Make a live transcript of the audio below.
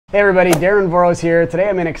Hey everybody, Darren Voros here. Today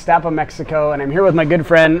I'm in Ixtapa, Mexico, and I'm here with my good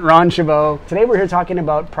friend Ron Chabot. Today we're here talking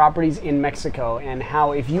about properties in Mexico and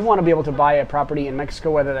how if you want to be able to buy a property in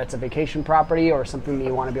Mexico, whether that's a vacation property or something that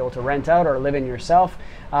you want to be able to rent out or live in yourself,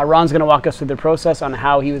 Ron's going to walk us through the process on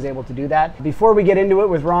how he was able to do that. Before we get into it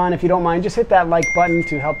with Ron, if you don't mind, just hit that like button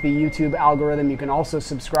to help the YouTube algorithm. You can also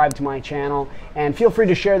subscribe to my channel, and feel free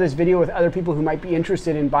to share this video with other people who might be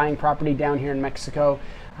interested in buying property down here in Mexico.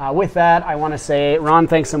 With that, I want to say, Ron,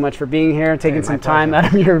 thanks so much for being here, taking some time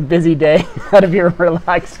out of your busy day, out of your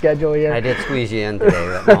relaxed schedule here. I did squeeze you in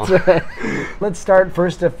today. But no. Right. Let's start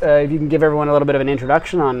first, if you can give everyone a little bit of an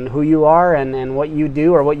introduction on who you are and what you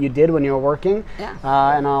do or what you did when you were working. Yeah.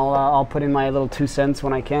 And I'll put in my little 2 cents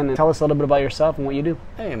when I can. And tell us a little bit about yourself and what you do.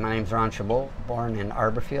 Hey, my name's Ron Chabot, born in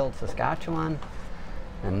Arborfield, Saskatchewan,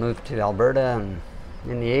 and moved to Alberta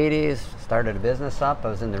in the 80s, started a business up. I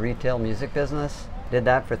was in the retail music business. Did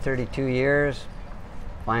that for 32 years.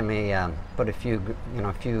 Finally put a few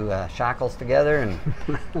shackles together and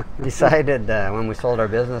decided when we sold our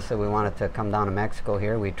business that we wanted to come down to Mexico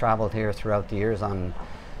here. We traveled here throughout the years on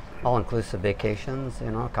all-inclusive vacations,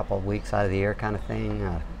 a couple of weeks out of the year kind of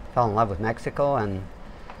thing. Fell in love with Mexico, and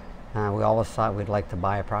we always thought we'd like to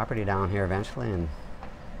buy a property down here eventually, and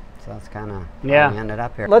so that's kind of how we ended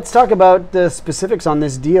up here. Let's talk about the specifics on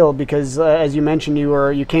this deal, because as you mentioned,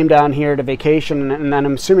 you came down here to vacation, and then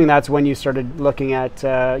I'm assuming that's when you started looking at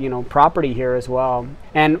property here as well.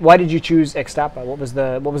 And why did you choose Ixtapa? What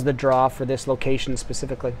was the draw for this location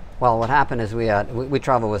specifically? Well, what happened is we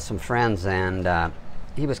traveled with some friends, and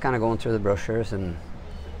he was kind of going through the brochures, and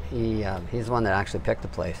he's the one that actually picked the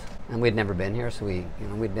place. And we'd never been here, so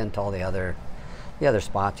we'd been to all the other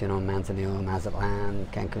spots, Manzanillo, Mazatlan,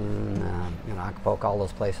 Cancun, Acapulco, all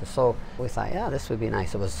those places. So we thought, yeah, this would be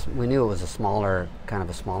nice. We knew it was a smaller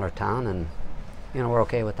town, and we're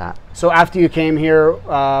okay with that. So after you came here,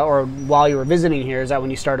 or while you were visiting here, is that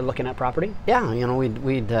when you started looking at property? Yeah,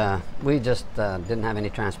 we just didn't have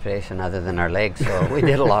any transportation other than our legs, so we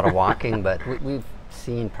did a lot of walking. But we've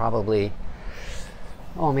seen probably,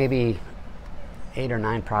 maybe 8 or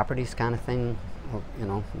 9 properties, kind of thing.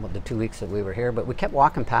 The 2 weeks that we were here, but we kept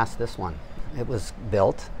walking past this one. It was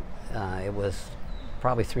built. It was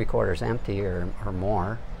probably 3/4 empty or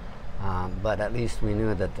more, but at least we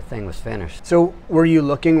knew that the thing was finished. So were you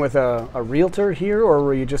looking with a realtor here, or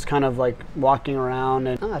were you just kind of like walking around?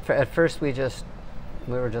 And no, at first we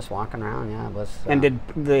were just walking around. Yeah, it was. And did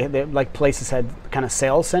the like places had kind of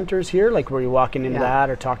sales centers here? Like were you walking into that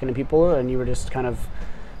or talking to people, and you were just kind of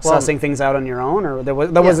sussing things out on your own, or there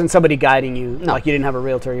wasn't somebody guiding you? No. Like you didn't have a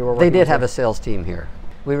realtor you were working with? They did have a sales team here.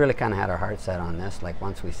 We really kind of had our heart set on this, like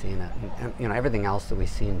once we seen it. And everything else that we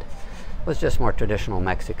seen was just more traditional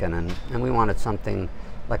Mexican, and we wanted something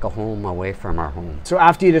like a home away from our home. So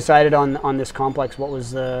after you decided on this complex, what was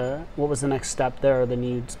the next step there? Then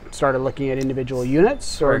you started looking at indivial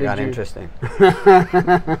units, or it got interesting.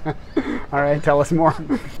 All right, tell us more.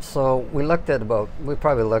 So we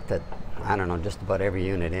probably looked at, I don't know, just about every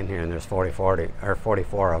unit in here, and there's 44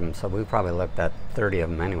 of them, so we probably looked at 30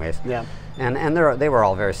 of them anyways. Yeah. And they were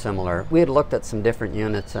all very similar. We had looked at some different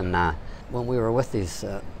units, and when we were with these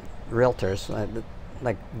realtors,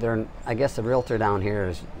 I guess the realtor down here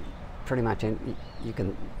is pretty much, you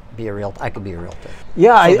can be a realtor. I could be a realtor.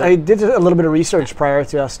 Yeah, so I did a little bit of research prior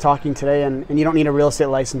to us talking today, and you don't need a real estate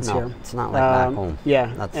license here. It's not like back home.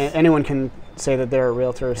 Yeah, anyone can say that they're a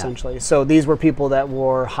realtor essentially. So these were people that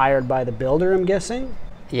were hired by the builder, I'm guessing?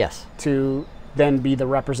 Yes. To then be the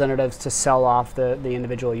representatives to sell off the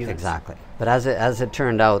individual units. Exactly. But as it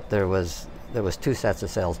turned out, there was 2 sets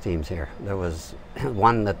of sales teams here. There was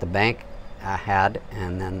one that the bank had,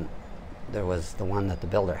 and then there was the one that the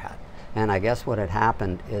builder had. And I guess what had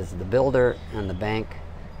happened is the builder and the bank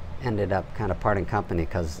ended up kind of parting company,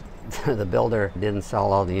 because the builder didn't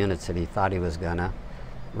sell all the units that he thought he was gonna,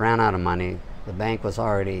 ran out of money. The bank was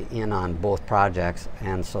already in on both projects,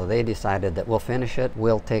 and so they decided that we'll finish it,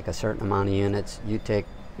 we'll take a certain amount of units, you take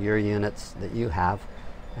your units that you have,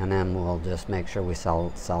 and then we'll just make sure we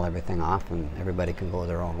sell everything off and everybody can go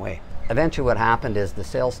their own way. Eventually what happened is the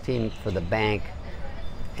sales team for the bank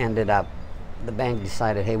the bank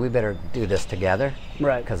decided, hey, we better do this together.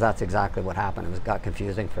 Right. Because that's exactly what happened. It got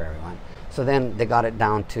confusing for everyone. So then they got it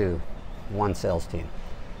down to one sales team.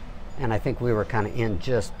 And I think we were kind of in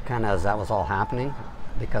just kind of as that was all happening,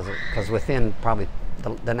 because within probably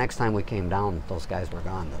the next time we came down, those guys were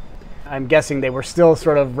gone. I'm guessing they were still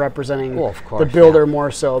sort of representing the builder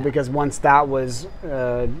more so, because once that was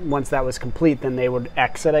complete, then they would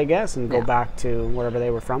exit, I guess, and go back to wherever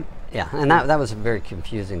they were from. Yeah, and that was very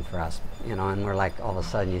confusing for us, and we're like, all of a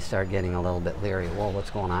sudden you start getting a little bit leery. Well, what's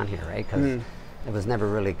going on here, right? Because It was never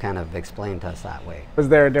really kind of explained to us that way. Was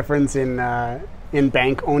there a difference in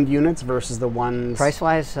bank-owned units versus the ones?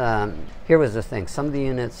 Price-wise, here was the thing. Some of the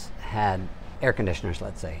units had air conditioners,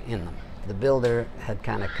 let's say, in them. The builder had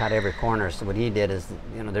kind of cut every corner, so what he did is,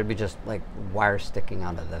 you know, there'd be just like wires sticking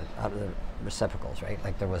out of the receptacles, right?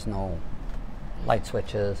 Like there was no light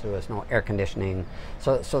switches, there was no air conditioning.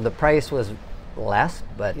 So the price was less,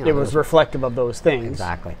 but you know, it was reflective of those things.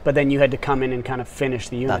 Exactly. But then you had to come in and kind of finish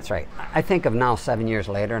the unit. That's right. I think of now 7 years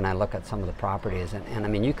later, and I look at some of the properties, and I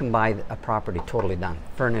mean, you can buy a property totally done,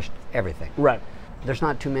 furnished, everything. Right. There's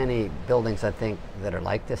not too many buildings, I think, that are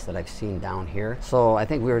like this that I've seen down here. So I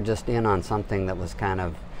think we were just in on something that was kind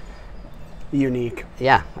of unique.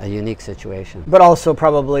 Yeah, a unique situation. But also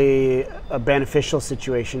probably a beneficial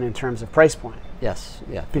situation in terms of price point. Yes,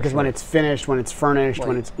 yeah. Because when it's finished, when it's furnished,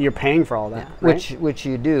 when it's, you're paying for all that, yeah, right? Which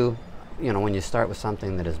you do, you know, when you start with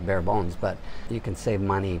something that is bare bones, but you can save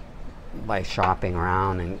money by shopping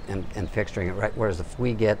around and fixturing it, right? Whereas if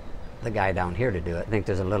we get the guy down here to do it, I think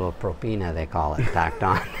there's a little propina, they call it, tacked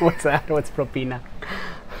on. What's that? What's propina?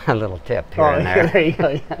 A little tip here and there. There you go.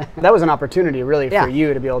 Yeah. That was an opportunity, really, for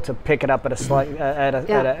you to be able to pick it up at a slight, at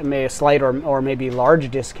a slight or maybe large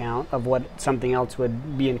discount of what something else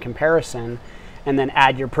would be in comparison, and then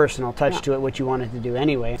add your personal touch to it, which you wanted to do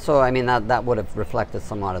anyway. So, I mean, that would have reflected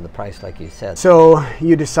somewhat of the price, like you said. So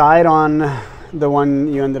you decide on the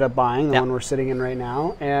one you ended up buying, the one we're sitting in right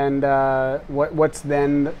now, and what's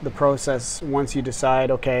then the process once you decide,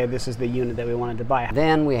 okay, this is the unit that we wanted to buy?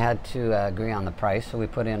 Then we had to agree on the price, so we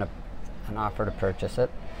put in an offer to purchase it.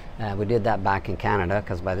 We did that back in Canada,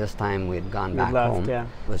 because by this time we'd gone back home. Yeah.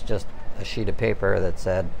 It was just a sheet of paper that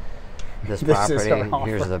said, this property,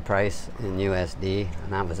 here's the price in USD,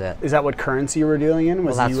 and that was it. Is that what currency you were dealing in?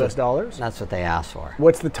 Was US dollars? That's what they asked for.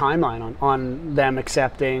 What's the timeline on them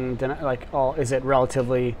accepting? Like, is it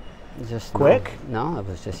relatively just quick? No, it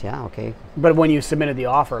was just, okay. But when you submitted the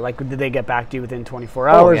offer, like, did they get back to you within 24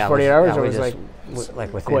 hours, 48 hours, or was it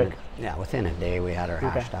like within quick? Within a day we had her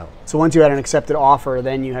hashed out. So once you had an accepted offer,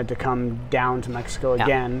 then you had to come down to Mexico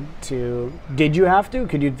again to. Did you have to?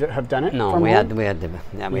 Could you have done it? No, from we home? had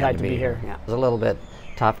to be here. Yeah. It was a little bit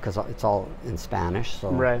tough because it's all in Spanish.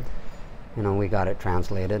 So you know, we got it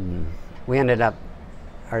translated, and we ended up.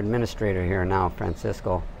 Our administrator here now,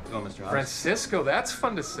 Francisco. Oh, Mr. Francisco, that's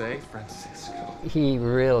fun to say. Francisco. He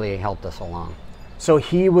really helped us along. So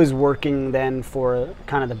he was working then for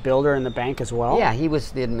kind of the builder and the bank as well? Yeah, he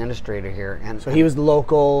was the administrator here. And so he was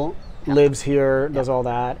local, lives here, does all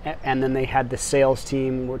that. And then they had the sales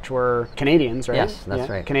team, which were Canadians, right? Yes, that's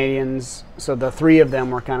right. Canadians. So the three of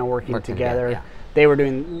them were kind of working together. They were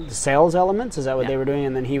doing the sales elements, is that what they were doing?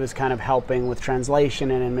 And then he was kind of helping with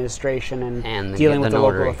translation and administration and dealing with the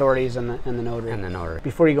local authorities and the notary. And the notary.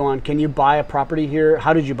 Before you go on, can you buy a property here?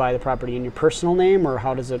 How did you buy the property? In your personal name, or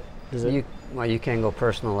how does it? Well, you can go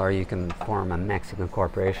personal, or you can form a Mexican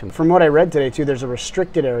corporation. From what I read today, too, there's a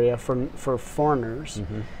restricted area for foreigners.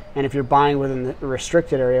 And if you're buying within the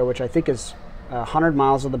restricted area, which I think is 100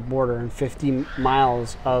 miles of the border and 50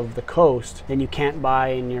 miles of the coast, then you can't buy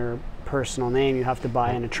in your personal name. You have to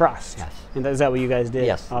buy in a trust. Yes. And is that what you guys did?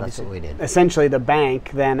 Yes, obviously. that's what we did. Essentially, the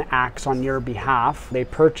bank then acts on your behalf. They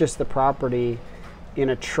purchase the property in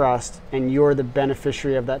a trust, and you're the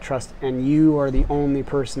beneficiary of that trust, and you are the only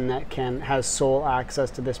person that has sole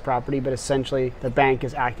access to this property, but essentially the bank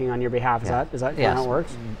is acting on your behalf. Is that kind of how it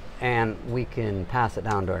works? And we can pass it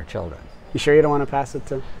down to our children. You sure you don't want to pass it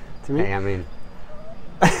to me? Hey, I mean,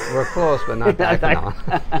 we're close, but not that now.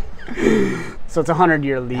 So it's a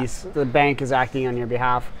 100-year lease. The bank is acting on your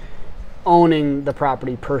behalf, owning the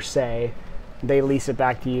property per se. They lease it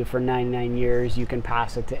back to you for 99 years. You can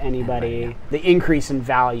pass it to anybody. The increase in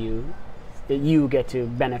value, that you get to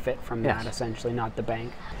benefit from that, essentially, not the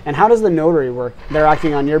bank. And how does the notary work? They're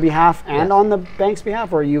acting on your behalf and on the bank's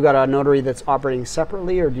behalf, or you got a notary that's operating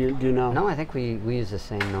separately, or do you know? No, I think we use the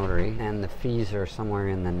same notary, and the fees are somewhere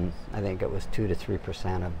in the, I think it was 2 to 3%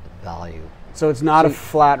 of the value. So it's not a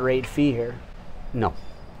flat rate fee here? No.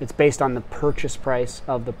 It's based on the purchase price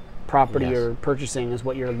of the property you're purchasing is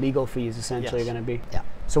what your legal fees essentially are going to be. Yeah.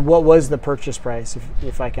 So what was the purchase price,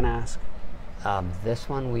 if I can ask? This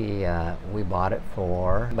one we bought it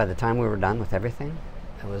for, by the time we were done with everything,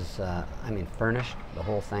 it was, furnished, the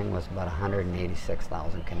whole thing was about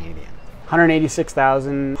 186,000 Canadian.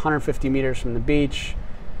 186,000, 150 meters from the beach,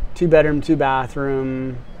 2 bedroom, 2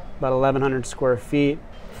 bathroom, about 1,100 square feet.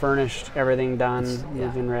 Furnished, everything done,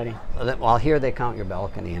 moved in ready. Well, here they count your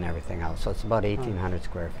balcony and everything else, so it's about 1,800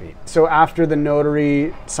 square feet. So after the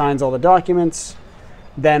notary signs all the documents,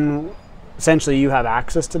 then essentially you have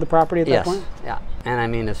access to the property at that Yes, point? yeah. And I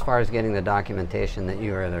mean, as far as getting the documentation that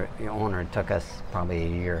you are the owner, it took us probably a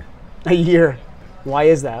year. A year. Why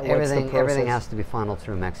is that? What's the process? Everything has to be funneled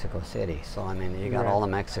through Mexico City. So I mean, you got all of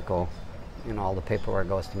Mexico, you know, all the paperwork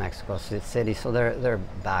goes to Mexico City. So they're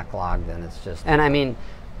backlogged, and it's just. And I mean,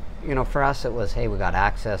 you know, for us it was, hey, we got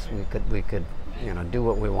access. We could, you know, do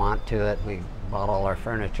what we want to it. We bought all our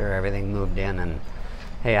furniture, everything moved in, and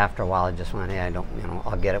hey, after a while I just went, hey, I don't, you know,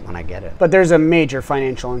 I'll get it when I get it. But there's a major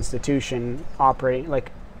financial institution operating,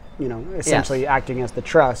 like, you know, essentially Yes. acting as the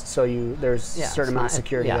trust. So there's a Yeah, certain it's amount not- of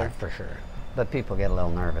security yeah, there. for sure. But people get a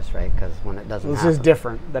little nervous, right? Because when it doesn't This happen. is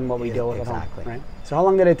different than what we Yeah, deal with exactly. at home, right? So how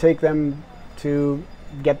long did it take them to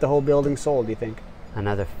get the whole building sold, do you think?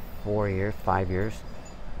 Another 4 years, 5 years.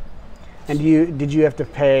 And did you have to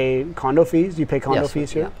pay condo fees? Do you pay condo Yes,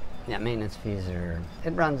 fees here? Yeah, maintenance fees are,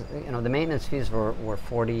 it runs, you know, the maintenance fees were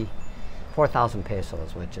 4,000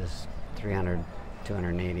 pesos, which is 300,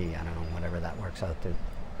 280, I don't know, whatever that works out to.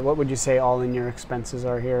 What would you say all in your expenses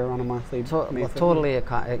are here on a monthly basis? Totally,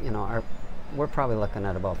 you know, we're probably looking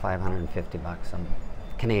at about $550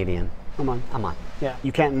 Canadian A month. a month. Yeah.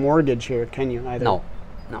 You can't mortgage here, can you, either? No.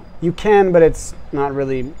 You can, but it's not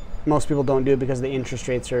really, most people don't do it because the interest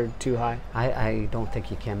rates are too high. I don't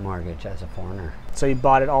think you can mortgage as a foreigner. So you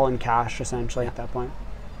bought it all in cash, essentially, at that point?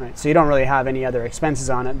 Right. So you don't really have any other expenses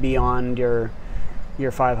on it beyond your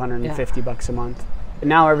 $550 a month.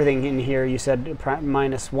 Now everything in here, you said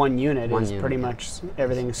minus one unit is pretty much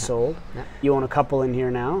everything's sold. Yeah. You own a couple in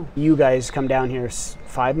here now. You guys come down here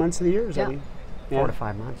 5 months of the year? Is that Yeah. what 4 to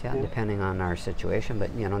 5 months, yeah, depending on our situation.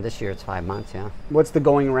 But you know, this year it's 5 months, yeah. What's the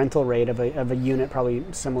going rental rate of a unit, probably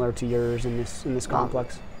similar to yours in this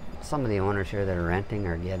complex? Some of the owners here that are renting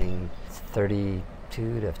are getting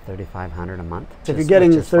 3,200 to 3,500 a month. So if you're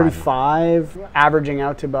getting 35, averaging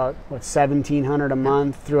out to about $1,700 a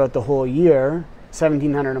month throughout the whole year,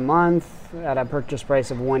 $1,700 a month at a purchase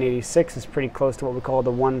price of $186 is pretty close to what we call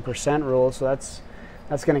the 1% rule. So that's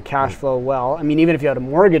going to cash flow well. I mean, even if you had a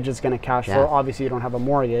mortgage, it's going to cash flow. Obviously, you don't have a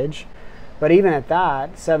mortgage, but even at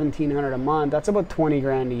that, $1,700 a month, that's about 20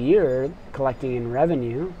 grand a year collecting in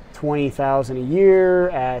revenue. 20,000 a year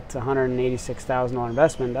at $186,000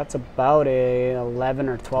 investment. That's about a 11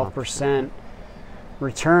 or 12%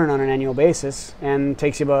 return on an annual basis, and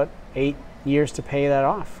takes you about 8 years to pay that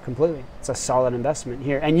off completely. It's a solid investment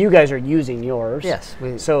here, and you guys are using yours. Yes.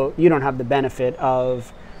 So you don't have the benefit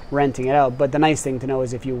of renting it out, but the nice thing to know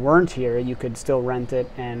is if you weren't here, you could still rent it,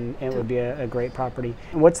 and it would be a great property.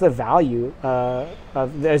 And what's the value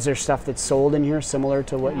is there stuff that's sold in here similar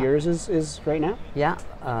to what yours is right now? Yeah,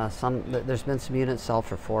 there's been some units sold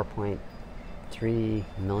for 4.3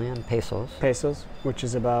 million pesos, which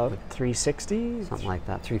is about 360, something like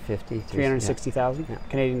that, 350, 360,000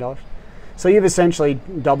 Canadian dollars. So you've essentially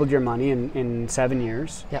doubled your money in 7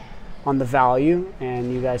 years on the value,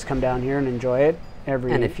 and you guys come down here and enjoy it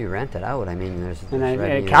every. And if you rent it out, I mean, there's and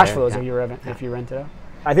revenue cash there. flows if you rent it out.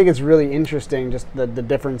 I think it's really interesting just the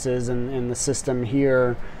differences in the system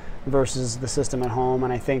here versus the system at home,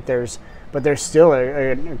 and I think there's still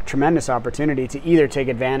a tremendous opportunity to either take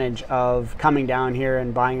advantage of coming down here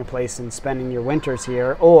and buying a place and spending your winters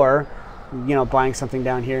here, or buying something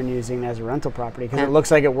down here and using it as a rental property, because it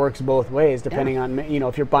looks like it works both ways depending on,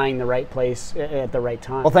 if you're buying the right place at the right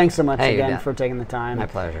time. Well, thanks so much again for taking the time. My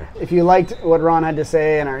pleasure. If you liked what Ron had to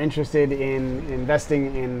say and are interested in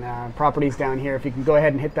investing in properties down here, if you can go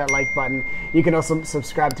ahead and hit that like button. You can also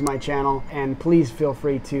subscribe to my channel, and please feel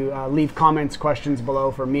free to leave comments, questions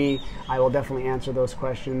below for me. I will definitely answer those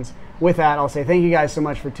questions. With that, I'll say thank you guys so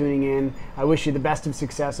much for tuning in. I wish you the best of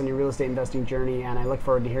success on your real estate investing journey, and I look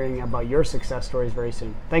forward to hearing about your success stories very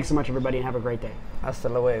soon. Thanks so much, everybody, and have a great day. Hasta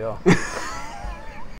luego.